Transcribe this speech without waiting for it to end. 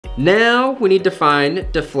Now we need to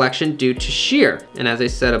find deflection due to shear. And as I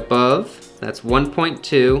said above, that's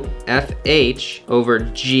 1.2 FH over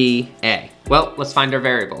GA. Well, let's find our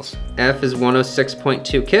variables. F is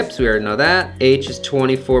 106.2 kips, we already know that. H is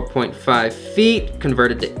 24.5 feet,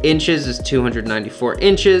 converted to inches is 294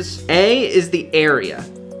 inches. A is the area,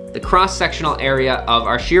 the cross-sectional area of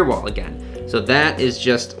our shear wall again. So that is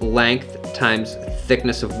just length times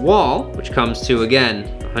thickness of wall, which comes to,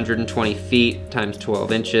 again, 120 feet times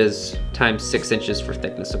 12 inches times 6 inches for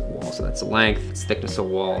thickness of wall. So that's length, it's thickness of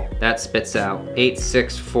wall. That spits out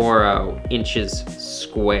 8640 inches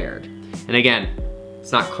squared. And again,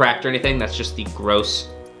 it's not cracked or anything, that's just the gross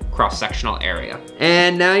cross-sectional area.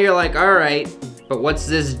 And now you're like, all right, but what's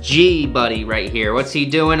this G buddy right here? What's he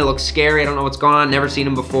doing? It looks scary, I don't know what's going on, never seen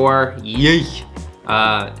him before. Yay!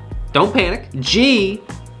 Don't panic. G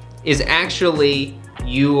is actually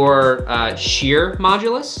your shear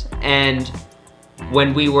modulus, and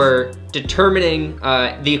when we were determining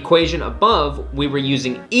the equation above, we were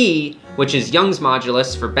using E, which is Young's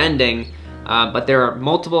modulus for bending, but there are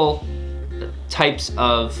multiple types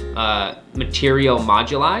of material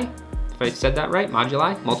moduli, if I said that right,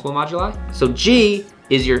 moduli, multiple moduli. So G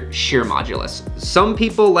is your shear modulus. Some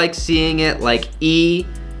people like seeing it like E,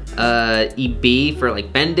 EB for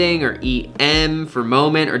like bending, or EM for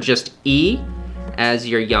moment, or just E as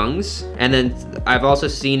your Young's. And then I've also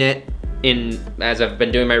seen it in, as I've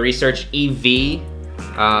been doing my research, EV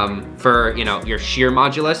for, you know, your shear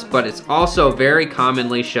modulus, but it's also very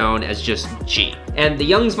commonly shown as just G. And the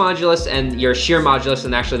Young's modulus and your shear modulus,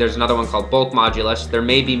 and actually there's another one called bulk modulus, there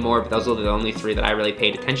may be more, but those are the only three that I really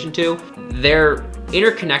paid attention to. They're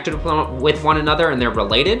interconnected with one another and they're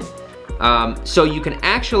related. So you can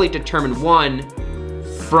actually determine one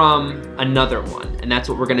from another one, and that's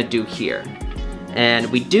what we're gonna do here.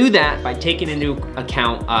 And we do that by taking into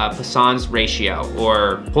account Poisson's ratio,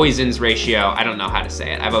 or Poisson's ratio. I don't know how to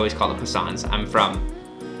say it. I've always called it Poisson's. I'm from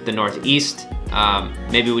the Northeast.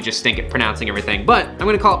 Maybe we just stink at pronouncing everything, but I'm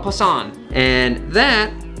gonna call it Poisson. And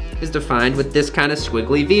that is defined with this kind of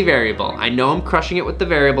squiggly V variable. I know I'm crushing it with the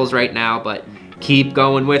variables right now, but keep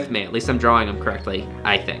going with me. At least I'm drawing them correctly,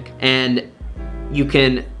 I think. And you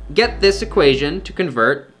can get this equation to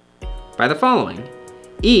convert by the following.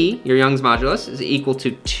 E, your Young's modulus, is equal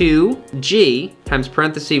to 2G times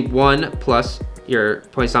parenthesis 1 plus your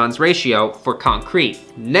Poisson's ratio for concrete.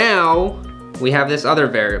 Now, we have this other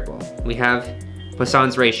variable. We have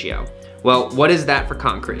Poisson's ratio. Well, what is that for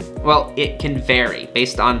concrete? Well, it can vary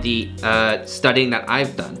based on the studying that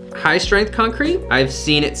I've done. High strength concrete, I've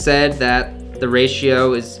seen it said that the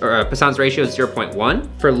ratio is, or Poisson's ratio is 0.1.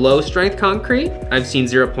 For low strength concrete, I've seen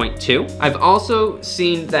 0.2. I've also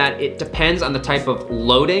seen that it depends on the type of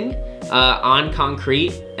loading on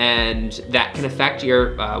concrete, and that can affect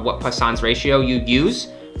your what Poisson's ratio you use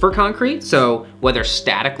for concrete. So whether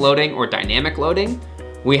static loading or dynamic loading.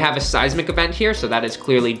 We have a seismic event here, so that is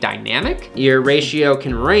clearly dynamic. Your ratio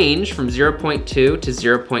can range from 0.2 to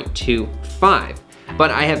 0.25.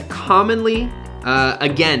 But I have commonly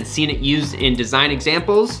again, seen it used in design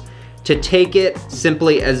examples to take it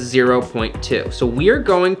simply as 0.2. So we are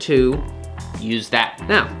going to use that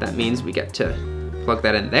now. That means we get to plug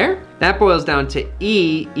that in there. That boils down to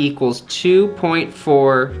E equals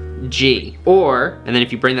 2.4 G. Or, and then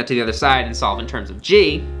if you bring that to the other side and solve in terms of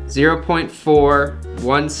G,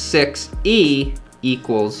 0.416 E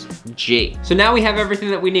equals G. So now we have everything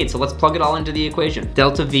that we need, so let's plug it all into the equation.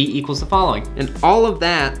 Delta V equals the following. And all of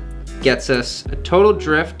that gets us a total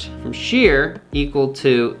drift from shear equal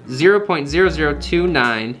to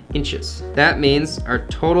 0.0029 inches. That means our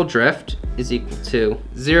total drift is equal to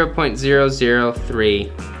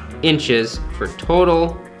 0.003 inches for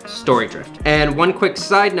total story drift. And one quick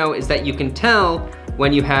side note is that you can tell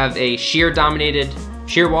when you have a shear dominated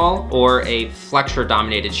shear wall or a flexure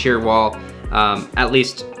dominated shear wall, at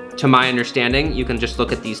least to my understanding. You can just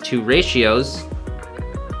look at these two ratios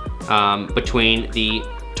between the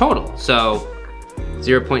total. So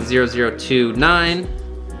 0.0029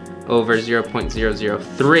 over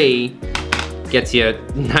 0.003 gets you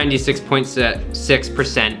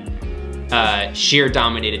 96.6% shear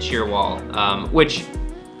dominated shear wall, which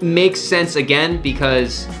makes sense again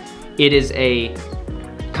because it is a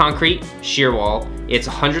concrete shear wall. It's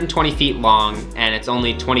 120 feet long and it's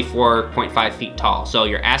only 24.5 feet tall. So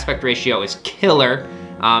your aspect ratio is killer.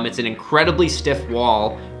 It's an incredibly stiff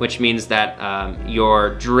wall, which means that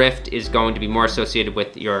your drift is going to be more associated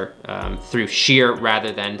with your through shear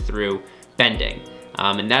rather than through bending.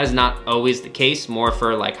 And that is not always the case, more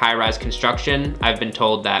for like high-rise construction. I've been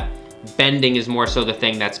told that bending is more so the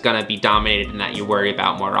thing that's gonna be dominated and that you worry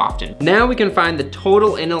about more often. Now we can find the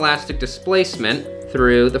total inelastic displacement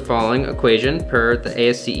through the following equation per the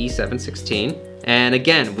ASCE 716. And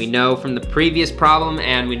again, we know from the previous problem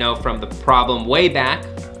and we know from the problem way back,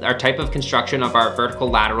 our type of construction of our vertical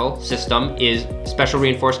lateral system is special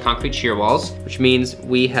reinforced concrete shear walls, which means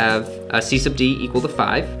we have C sub D equal to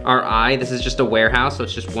 5. Our I, this is just a warehouse, so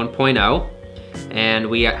it's just 1.0. And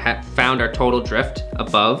we have found our total drift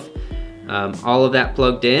above. All of that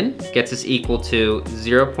plugged in gets us equal to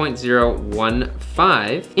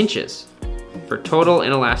 0.015 inches for total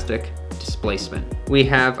inelastic displacement. We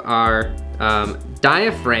have our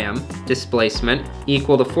diaphragm displacement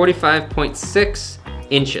equal to 45.6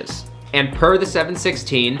 inches. And per the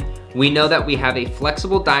 716, we know that we have a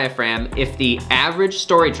flexible diaphragm if the average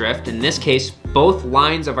story drift, in this case, both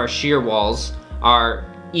lines of our shear walls are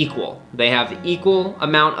equal. They have equal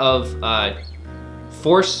amount of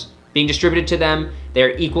force being distributed to them.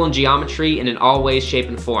 They're equal in geometry and in all ways, shape,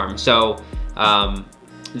 and form. So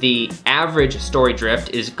the average story drift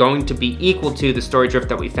is going to be equal to the story drift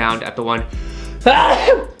that we found at the one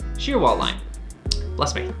shear wall line.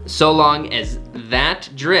 Bless me. So long as that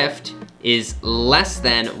drift is less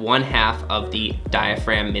than 1/2 of the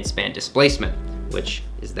diaphragm midspan displacement, which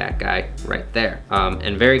is that guy right there.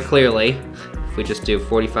 And very clearly, if we just do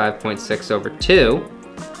 45.6 over 2,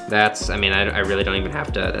 that's, I mean, I really don't even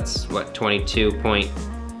have to, that's what, 22 point,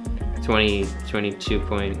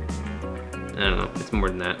 I don't know, it's more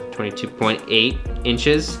than that, 22.8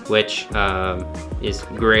 inches, which is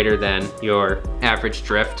greater than your average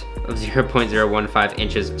drift of 0.015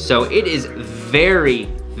 inches. So it is very,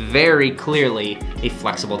 very clearly a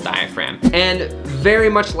flexible diaphragm. And very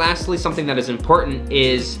much lastly, something that is important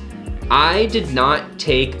is I did not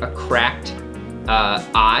take a cracked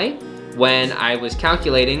eye when I was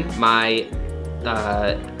calculating my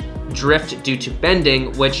drift due to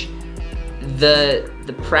bending, which the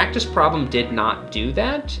practice problem did not do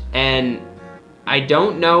that. And I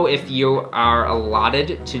don't know if you are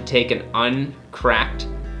allotted to take an uncracked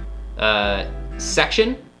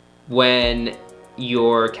section when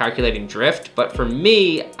you're calculating drift, but for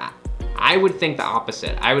me, I would think the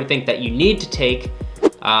opposite. I would think that you need to take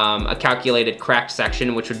a calculated cracked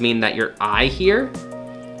section, which would mean that your I here,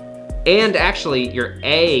 and actually your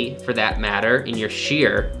A for that matter in your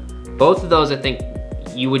shear, both of those I think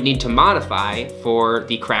you would need to modify for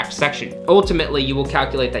the cracked section. Ultimately, you will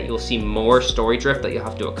calculate that you'll see more story drift that you'll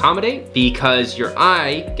have to accommodate because your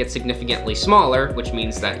I gets significantly smaller, which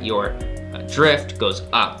means that your drift goes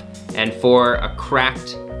up. And for a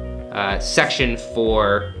cracked section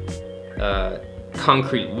for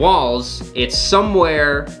concrete walls, it's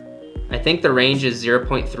somewhere, I think the range is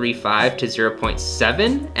 0.35 to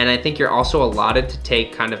 0.7, and I think you're also allotted to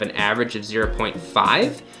take kind of an average of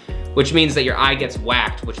 0.5, which means that your eye gets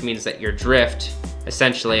whacked, which means that your drift,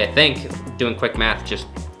 essentially, I think, doing quick math, just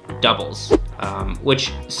doubles,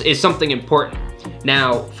 which is something important.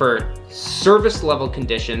 Now, for service level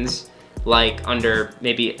conditions, like under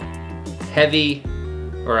maybe heavy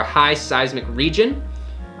or a high seismic region,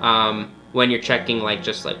 when you're checking like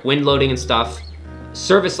just like wind loading and stuff,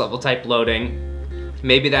 service level type loading,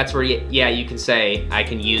 maybe that's where you can say I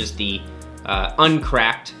can use the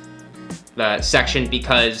uncracked section,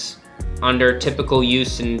 because under typical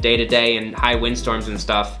use in day-to-day and high windstorms and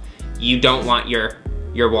stuff, you don't want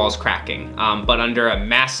your walls cracking. But under a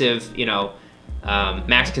massive,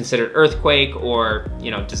 max considered earthquake or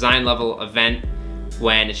design level event,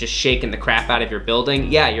 when it's just shaking the crap out of your building,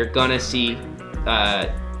 yeah, you're gonna see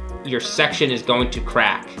your section is going to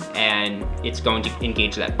crack and it's going to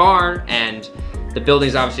engage that bar, and the building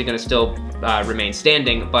is obviously going to still remain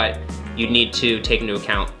standing, but you need to take into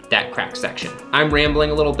account that cracked section. I'm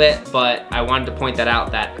rambling a little bit, but I wanted to point that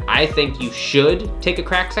out, that I think you should take a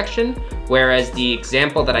cracked section, whereas the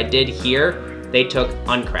example that I did here, they took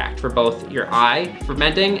uncracked for both your I for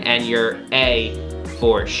bending and your A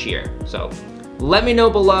for shear. So let me know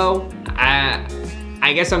below.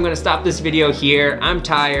 I guess I'm gonna stop this video here. I'm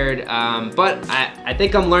tired, but I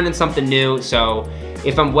think I'm learning something new, so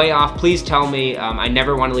if I'm way off, please tell me. I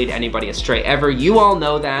never wanna lead anybody astray ever. You all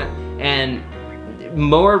know that, and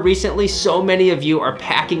more recently, so many of you are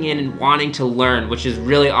packing in and wanting to learn, which is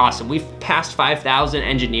really awesome. We've passed 5,000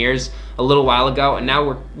 engineers a little while ago, and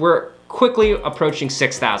now we're quickly approaching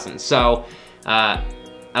 6,000. So I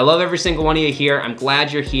love every single one of you here. I'm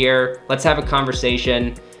glad you're here. Let's have a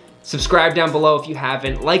conversation. Subscribe down below if you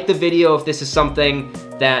haven't. Like the video if this is something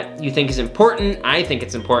that you think is important. I think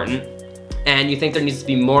it's important. And you think there needs to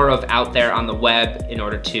be more of out there on the web in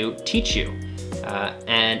order to teach you.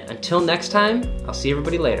 And until next time, I'll see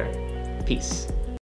everybody later. Peace.